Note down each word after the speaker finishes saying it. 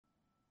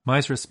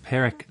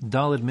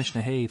Maasrot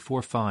Mishnah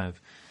 4:5.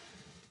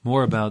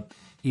 More about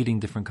eating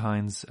different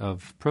kinds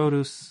of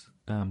produce,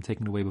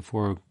 taking it away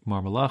before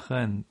Gemar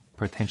Malacha, and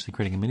potentially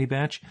creating a mini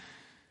batch,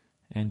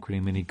 and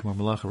creating a mini Gemar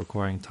Malacha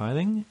requiring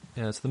tithing.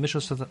 So the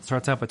Mishnah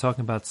starts out by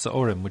talking about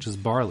Sa'orim, which is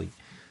barley.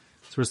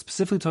 So we're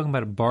specifically talking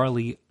about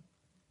barley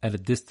at a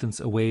distance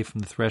away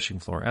from the threshing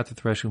floor. At the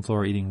threshing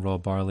floor, eating raw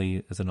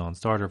barley is a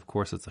non-starter. Of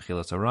course, it's a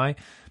chilas arai.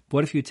 But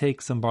what if you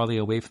take some barley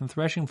away from the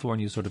threshing floor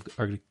and you sort of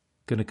are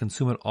going to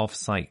consume it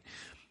off-site?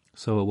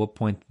 So at what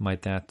point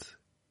might that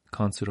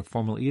constitute a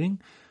formal eating?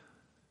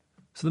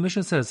 So the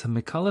Mishnah says,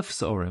 Mikalef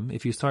Sa'orim,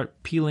 if you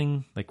start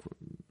peeling, like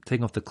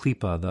taking off the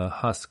klipa, the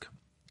husk,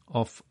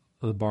 off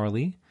the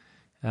barley,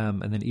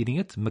 and then eating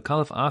it,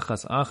 Mikalef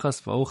Achas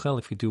V'ochel,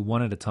 if you do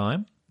one at a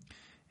time,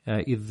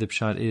 either the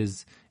pshat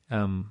is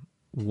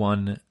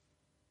one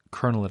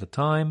kernel at a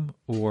time,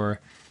 or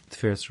it's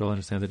fair to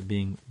understand it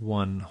being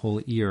one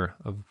whole ear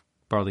of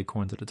barley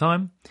corns at a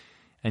time,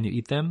 and you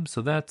eat them.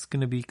 So that's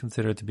going to be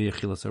considered to be a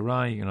chilas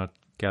arai. You're not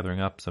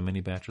gathering up some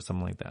mini batch or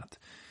something like that.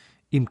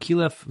 Im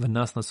kilef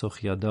v'nasna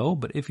sochiado,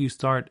 but if you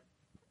start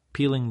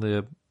peeling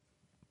the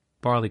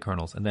barley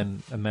kernels and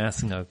then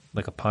amassing a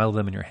pile of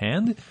them in your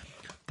hand,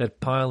 that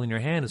pile in your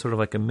hand is sort of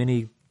like a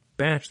mini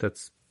batch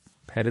that's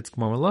had its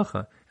Gemar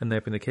Malacha, and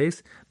that being the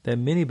case, that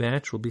mini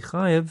batch will be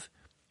chayev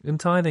in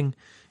tithing.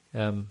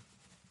 The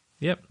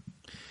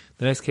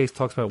next case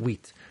talks about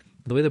wheat.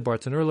 The way the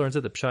Bartanur learns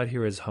it, the pshat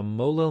here is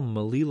hamolel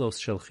malilos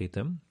shel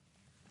chitim.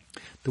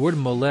 The word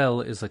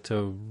molel is like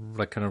to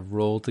kind of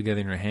roll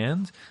together in your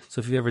hand. So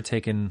if you've ever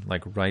taken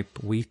like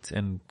ripe wheat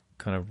and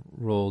kind of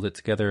rolled it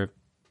together,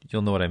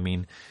 you'll know what I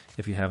mean.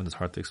 If you haven't, it's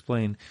hard to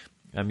explain.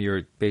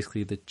 You're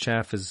basically, the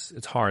chaff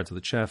it's hard, so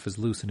the chaff is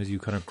loose, and as you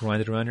kind of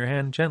grind it around your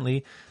hand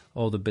gently,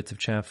 all the bits of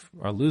chaff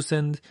are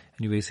loosened,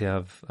 and you basically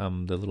have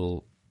the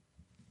little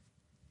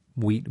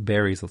wheat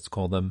berries, let's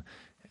call them.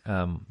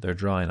 They're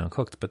dry and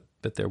uncooked,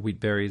 but they're wheat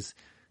berries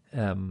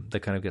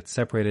that kind of get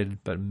separated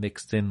but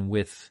mixed in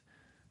with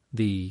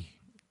the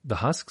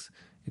husks.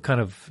 You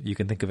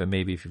can think of it,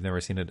 maybe if you've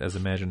never seen it, as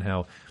imagine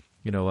how,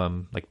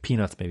 like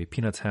peanuts, maybe.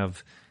 Peanuts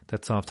have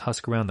that soft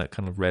husk around, that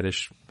kind of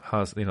reddish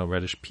husk,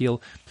 reddish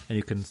peel, and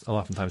you can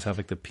oftentimes have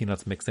like the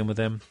peanuts mixed in with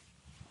them.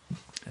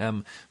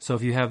 So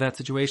if you have that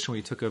situation where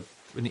you took an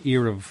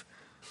ear of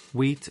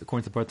wheat,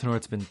 according to the Bartanur,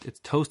 it's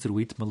toasted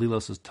wheat.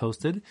 Malilos is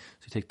toasted.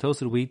 So you take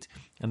toasted wheat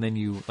and then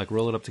you like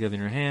roll it up together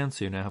in your hand.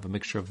 So you now have a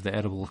mixture of the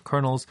edible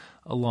kernels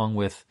along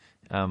with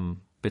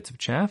bits of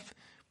chaff.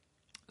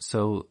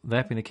 So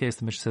that being the case,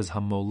 the Mishnah says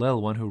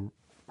hamolel, one who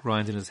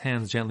grinds in his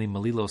hands gently,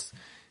 malilos,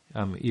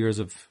 ears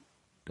of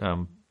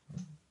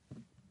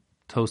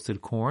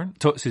toasted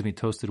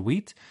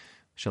wheat,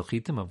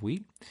 shalchitim, of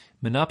wheat.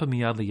 Menapa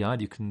miyad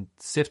liyad, you can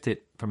sift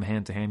it from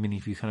hand to hand, meaning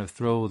if you kind of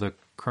throw the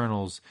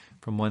kernels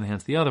from one hand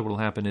to the other, what will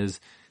happen is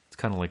it's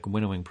kind of like a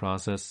winnowing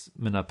process.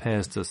 Menapeh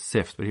is to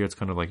sift, but here it's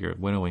kind of like you're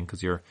winnowing,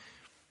 because you're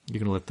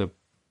going to let the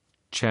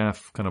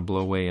chaff kind of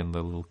blow away and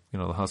the little,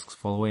 the husks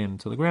fall away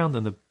into the ground,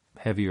 and the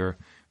heavier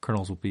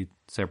kernels will be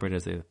separated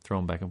as they throw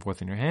them back and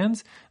forth in your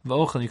hands.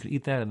 V'ochel, you can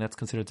eat that, and that's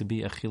considered to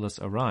be a chilas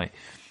arai.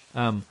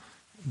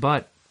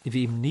 But if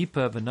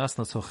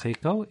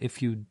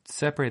you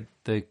separate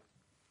the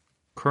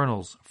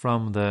kernels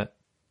from the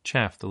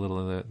chaff,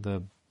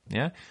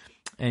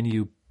 and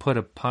you put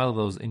a pile of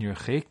those in your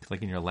chik,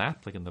 like in your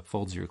lap, like in the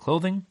folds of your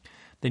clothing,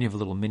 then you have a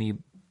little mini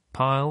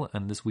pile,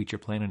 and this wheat you're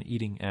planning on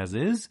eating as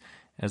is,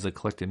 as a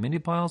collected mini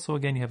pile. So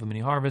again, you have a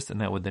mini harvest,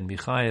 and that would then be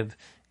chayev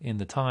in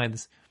the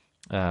tithes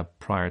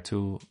prior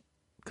to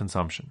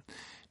consumption.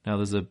 Now,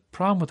 there's a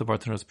problem with the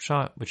Bartanur's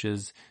pshat, which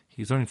is,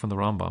 he's learning from the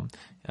Rambam,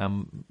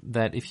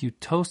 that if you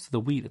toast the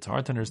wheat, it's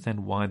hard to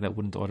understand why that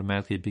wouldn't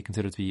automatically be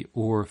considered to be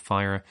or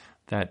fire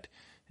that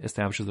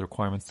establishes the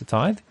requirements to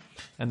tithe.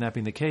 And that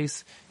being the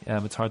case,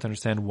 it's hard to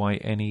understand why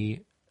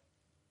any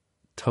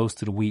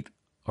toasted wheat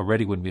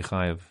already wouldn't be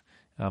chayev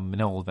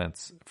in all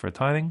events for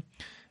tithing.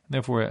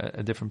 Therefore,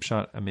 a different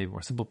pshat, a maybe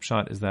more simple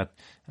pshat, is that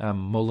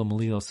mola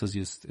malilos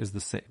is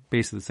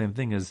basically the same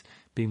thing as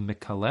being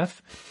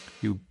mikalef.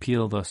 You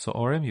peel the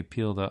sa'orim, you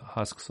peel the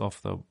husks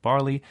off the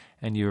barley,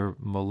 and your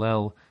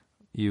molel,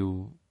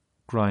 you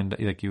grind,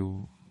 like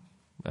you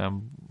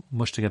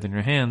mush together in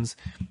your hands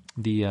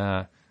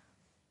the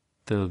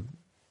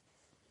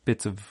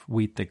bits of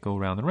wheat that go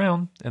round and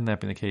round, and that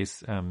being the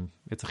case,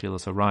 it's a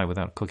chilas arai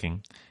without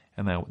cooking.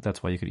 And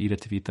that's why you could eat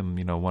it, to eat them,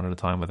 one at a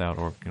time without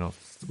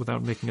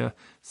making a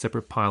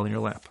separate pile in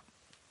your lap.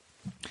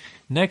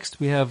 Next,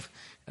 we have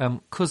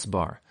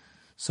kusbar.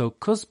 So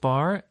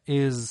kusbar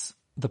is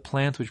the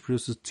plant which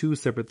produces two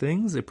separate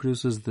things. It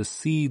produces the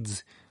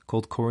seeds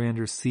called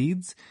coriander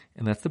seeds,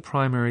 and that's the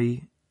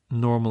primary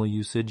normal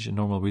usage and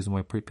normal reason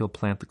why people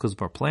plant the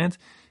kusbar plant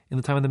in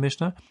the time of the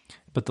Mishnah.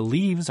 But the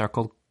leaves are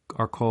called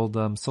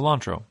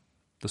cilantro,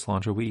 the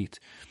cilantro we eat.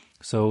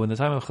 So in the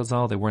time of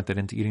Chazal, they weren't that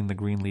into eating the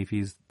green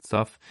leafy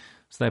stuff.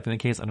 So that being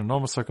the case, under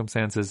normal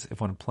circumstances,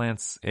 if one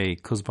plants a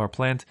kuzbar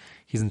plant,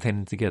 he's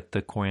intending to get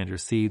the coriander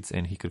seeds,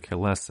 and he could care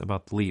less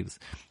about the leaves.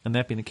 And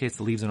that being the case,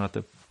 the leaves are not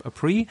a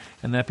pri,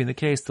 and that being the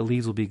case, the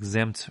leaves will be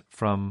exempt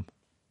from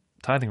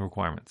tithing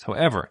requirements.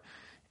 However,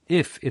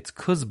 if it's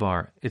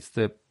kuzbar, it's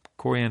the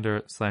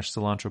coriander /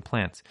 cilantro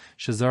plant,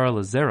 shazara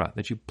lazera,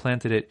 that you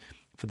planted it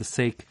for the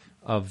sake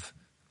of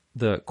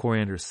the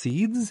coriander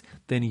seeds,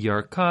 then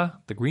yarka,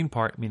 the green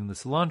part, meaning the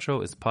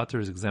cilantro, is pater,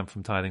 is exempt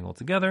from tithing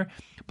altogether.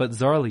 But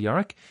zara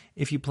yark,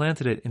 if you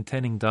planted it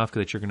intending dafka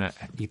that you're going to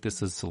eat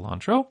this as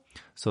cilantro,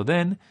 so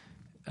then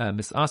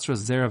misasra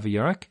zera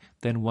v'yarak,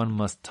 then one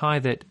must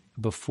tithe it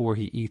before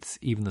he eats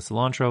even the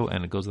cilantro,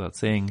 and it goes without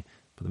saying,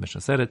 but the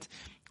Mishnah said it,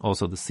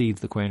 also the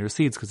seeds, the coriander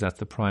seeds, because that's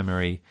the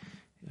primary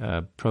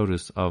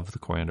produce of the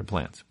coriander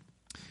plant.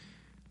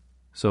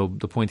 So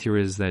the point here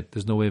is that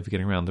there's no way of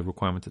getting around the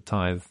requirement to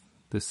tithe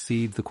the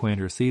seeds, the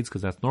coriander seeds,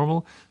 because that's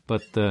normal,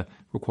 but the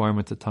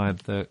requirement to tithe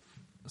the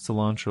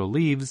cilantro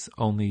leaves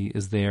only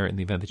is there in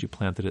the event that you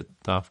planted it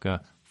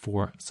dafka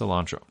for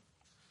cilantro.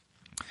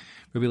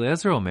 Rabbi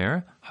Eliezer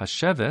Omer,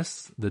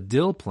 Hasheves, the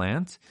dill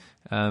plant,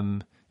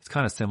 it's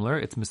kind of similar.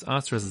 It's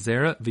misasras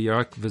zera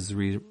v'yarak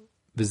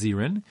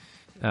v'zirin.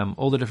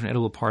 All the different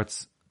edible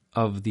parts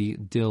of the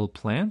dill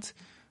plant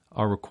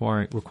are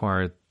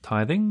require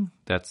tithing.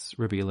 That's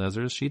Rabbi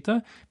Eliezer's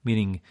shita,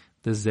 meaning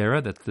the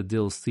zera, that's the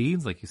dill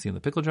seeds, like you see in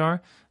the pickle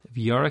jar.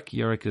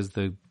 Yarak is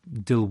the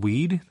dill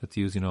weed that's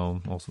used,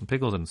 also in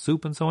pickles and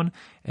soup and so on.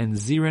 And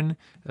zirin,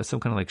 some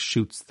kind of like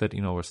shoots that,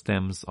 or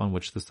stems on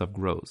which the stuff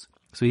grows.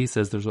 So he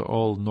says those are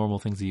all normal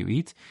things that you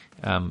eat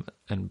and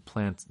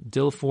plant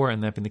dill for,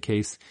 and that being the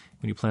case,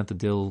 when you plant the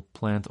dill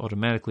plant,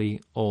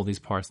 automatically all these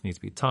parts need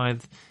to be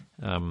tithed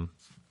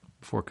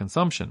for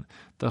consumption.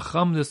 The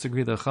Chum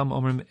disagree. The Chum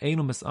omrim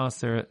einu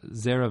misaser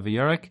zera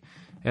v'yarak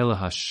ela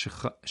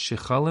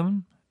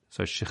ha-shichalim,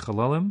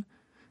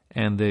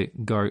 and the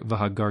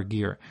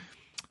Vahagargir.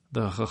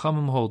 The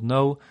Chachamim hold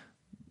no.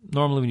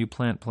 Normally when you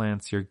plant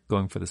plants, you're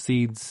going for the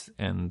seeds,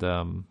 and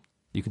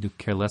you can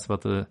care less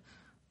about the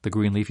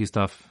green leafy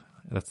stuff.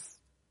 That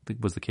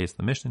was the case in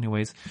the Mishna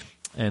anyways.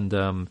 And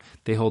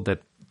they hold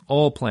that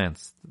all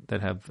plants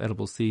that have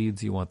edible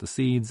seeds, you want the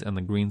seeds, and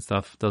the green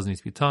stuff doesn't need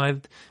to be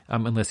tithed,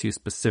 unless you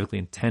specifically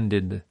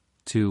intended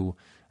to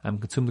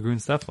consume the green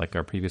stuff, like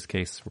our previous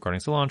case regarding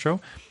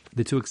cilantro.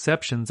 The two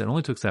exceptions, and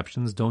only two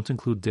exceptions, don't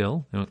include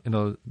dill. In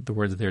other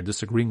words, they're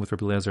disagreeing with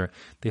Rabbi Eliezer.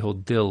 They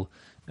hold dill,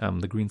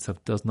 the green stuff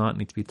does not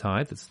need to be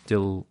tithed. It's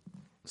dill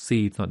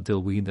seeds, not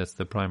dill weed. That's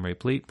the primary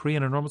pre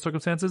under normal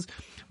circumstances,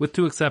 with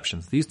two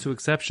exceptions. These two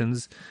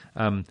exceptions,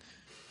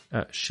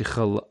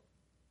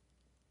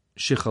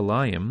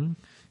 shichalayim,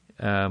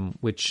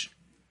 which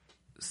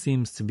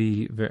seems to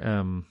be, I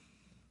don't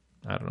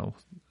know,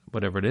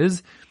 whatever it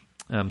is,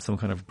 some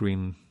kind of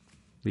green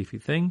leafy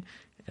thing,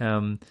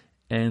 and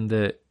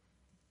the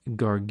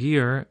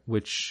gargir,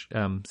 which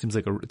seems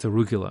like it's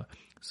arugula.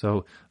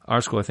 So our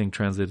school, I think,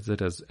 translates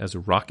it as a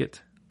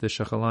rocket, the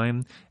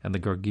shachalayim, and the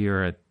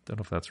gargir, I don't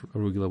know if that's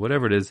arugula,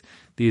 whatever it is.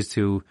 These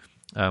two,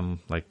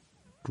 like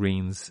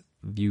greens,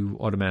 you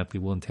automatically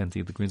will intend to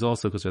eat the greens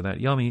also because they're that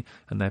yummy,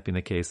 and that being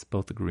the case,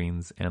 both the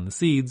greens and the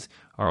seeds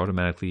are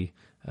automatically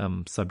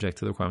subject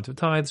to the requirement of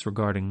tithes,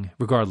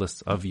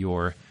 regardless of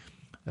your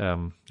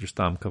stam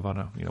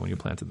kavana, when you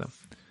planted them.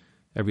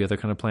 Every other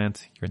kind of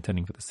plant, you're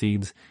intending for the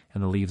seeds,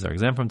 and the leaves are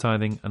exempt from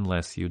tithing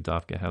unless you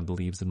dafka have the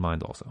leaves in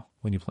mind also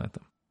when you plant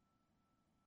them.